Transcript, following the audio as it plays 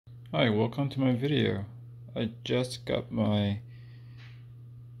Hi, welcome to my video. I just got my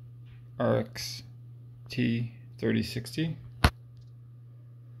RX 3060.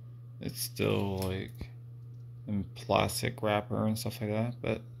 It's still like in plastic wrapper and stuff like that,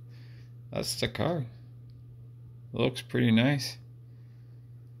 but that's the card. It looks pretty nice.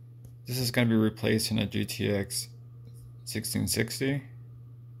 This is going to be replacing a GTX 1660.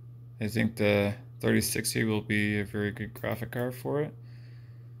 I think the 3060 will be a very good graphic card for it.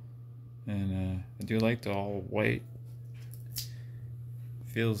 And I do like the all white.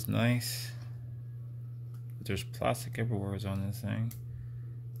 Feels nice. But there's plastic everywhere on this thing.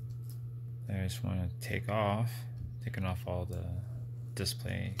 I just want to taking off all the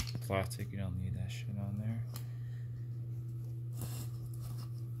display plastic. You don't need that shit on there.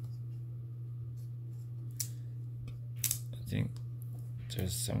 I think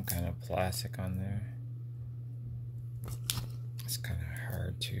there's some kind of plastic on there. It's kind of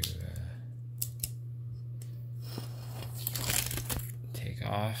hard to take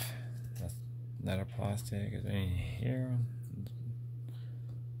off. That's another plastic. Is there any here?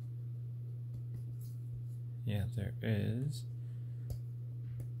 Yeah, there is.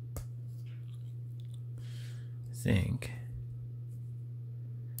 I think.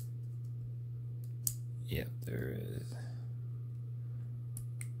 Yep, there is.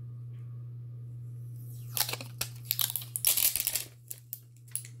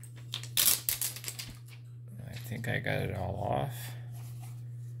 I think I got it all off.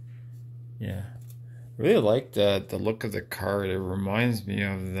 Yeah. Really like the look of the card. It reminds me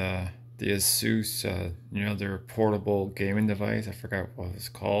of the Asus, their portable gaming device. I forgot what it's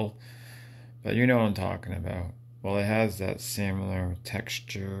called, but you know what I'm talking about. Well, it has that similar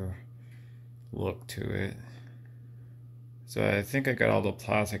texture look to it. So I think I got all the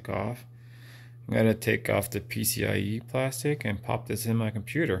plastic off. I'm gonna take off the PCIe plastic and pop this in my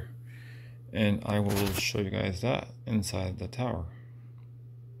computer, and I will show you guys that inside the tower.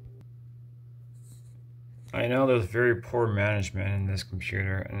 I know there's very poor management in this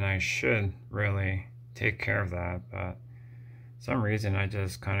computer, and I should really take care of that, but for some reason I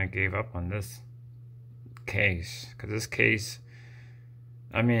just kind of gave up on this case. Because this case,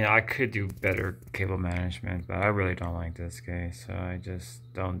 I mean, I could do better cable management, but I really don't like this case, so I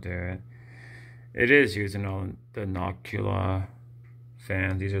just don't do it. It is using all the Nocula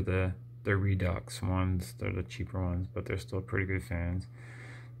fans. These are the Redux ones. They're the cheaper ones, but they're still pretty good fans.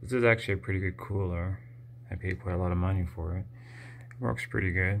 This is actually a pretty good cooler. I paid quite a lot of money for it. It works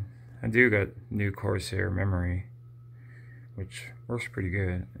pretty good. I do got new Corsair memory, which works pretty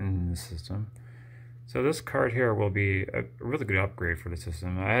good in the system. So this card here will be a really good upgrade for the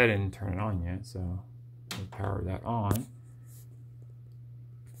system. I didn't turn it on yet, so I'll power that on.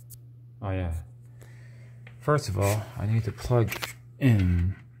 Oh yeah. First of all, I need to plug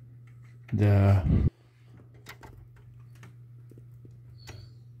in the...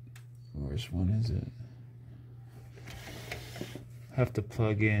 Which one is it? Have to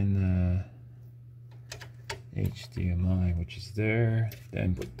plug in HDMI, which is there,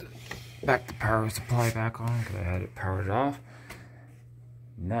 then put the power supply back on because I had it powered off.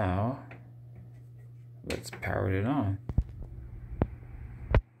 Now let's power it on.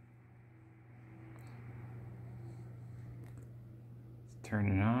 Let's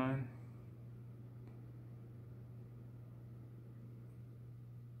turn it on.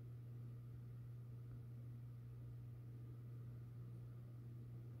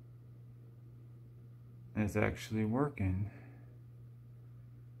 It's actually working.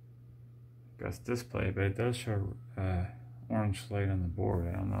 Got display, but it does show orange light on the board.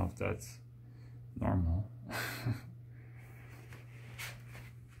 I don't know if that's normal.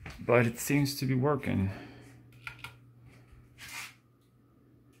 But it seems to be working.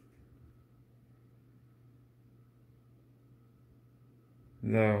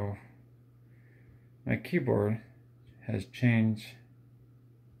 Though my keyboard has changed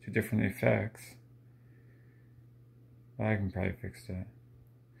to different effects. I can probably fix that.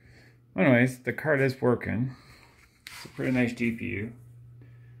 Anyways, the card is working. It's a pretty nice GPU.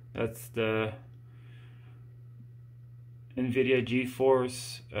 That's the nVidia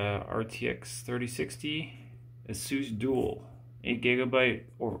GeForce RTX 3060 Asus DUAL 8GB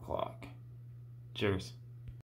overclock. Cheers.